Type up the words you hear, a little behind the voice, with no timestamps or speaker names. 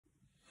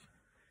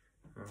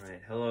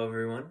Alright, hello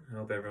everyone. I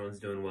hope everyone's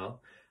doing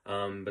well.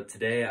 But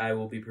today I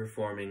will be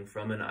performing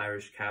From an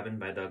Irish Cabin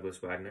by Douglas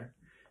Wagner,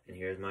 and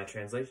here's my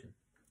translation.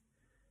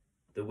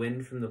 The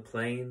wind from the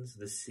plains,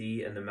 the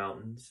sea, and the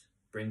mountains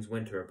brings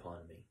winter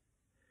upon me.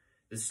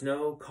 The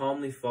snow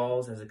calmly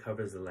falls as it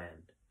covers the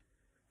land.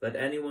 Let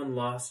anyone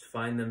lost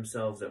find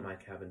themselves at my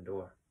cabin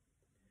door.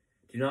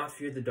 Do not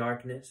fear the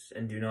darkness,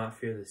 and do not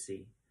fear the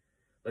sea.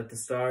 Let the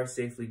stars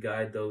safely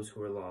guide those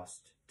who are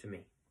lost to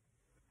me.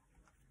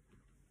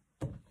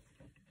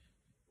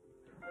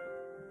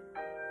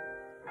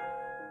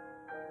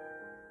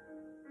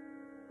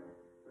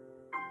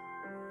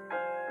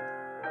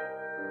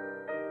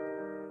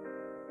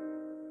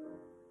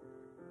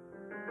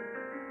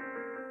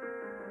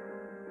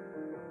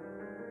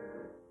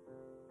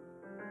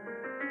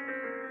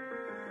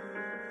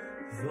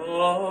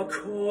 The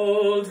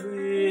cold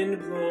wind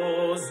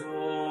blows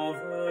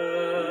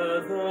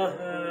over the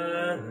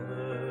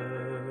heather.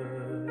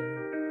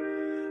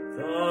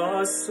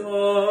 The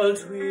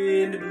salt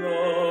wind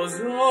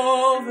blows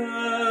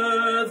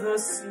over the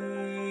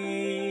sea.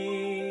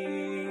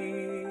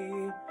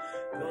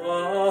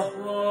 The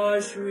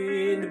harsh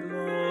wind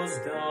blows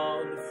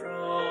down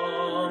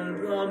from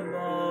the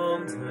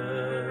mountains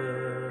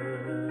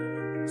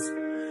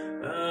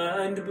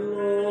and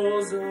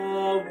blows a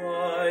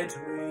white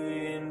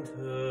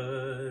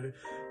winter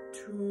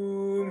to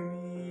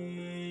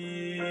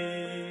me.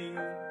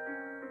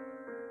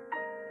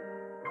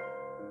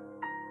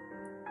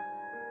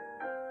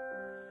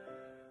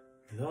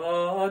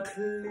 The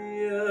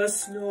clear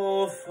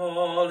snow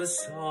falls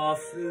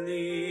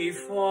softly,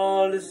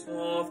 falls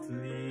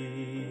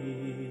softly.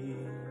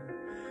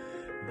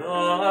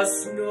 The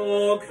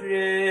snow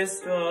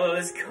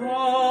crystals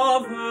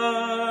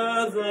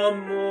cover the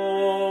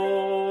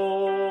moor.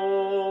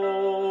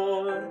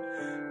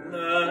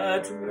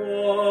 Let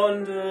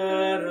wanderers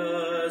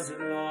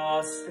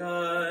lost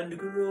and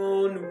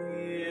grown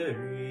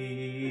weary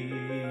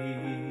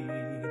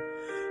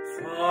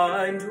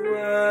find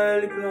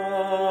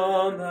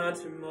welcome at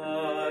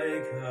my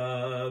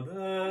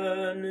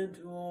cabin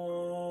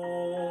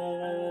door.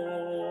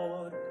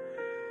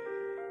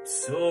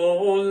 So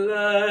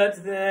let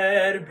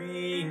there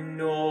be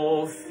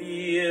no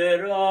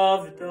fear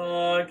of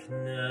darkness,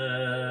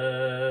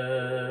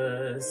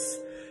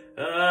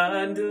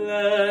 and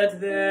let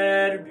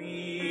there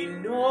be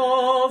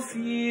no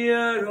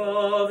fear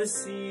of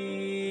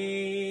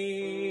sea.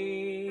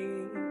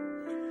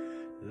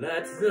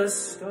 Let the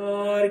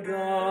star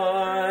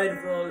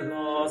guide the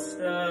lost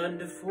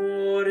and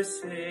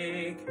forsaken,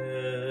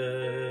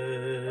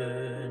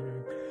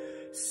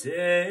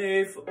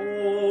 safe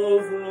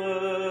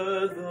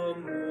over the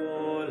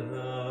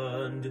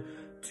moorland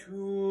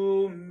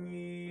to me.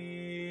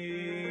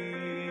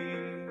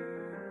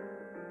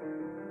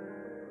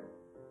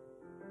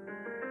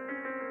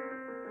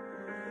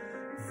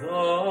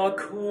 The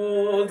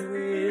cold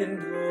wind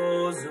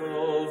blows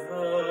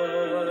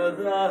over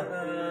the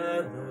heather.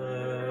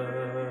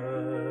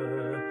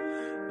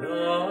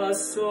 The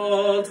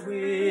salt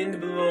wind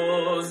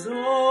blows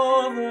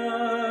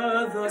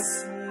over the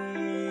sea.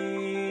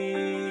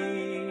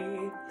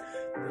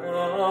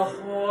 The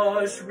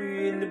harsh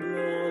wind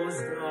blows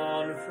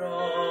down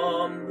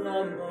from the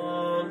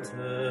mountains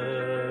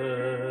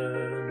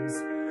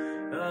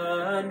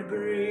and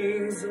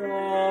brings a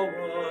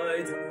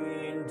white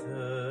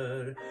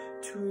winter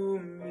to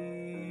me,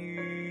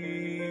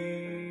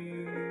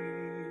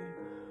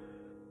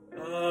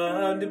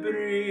 and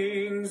brings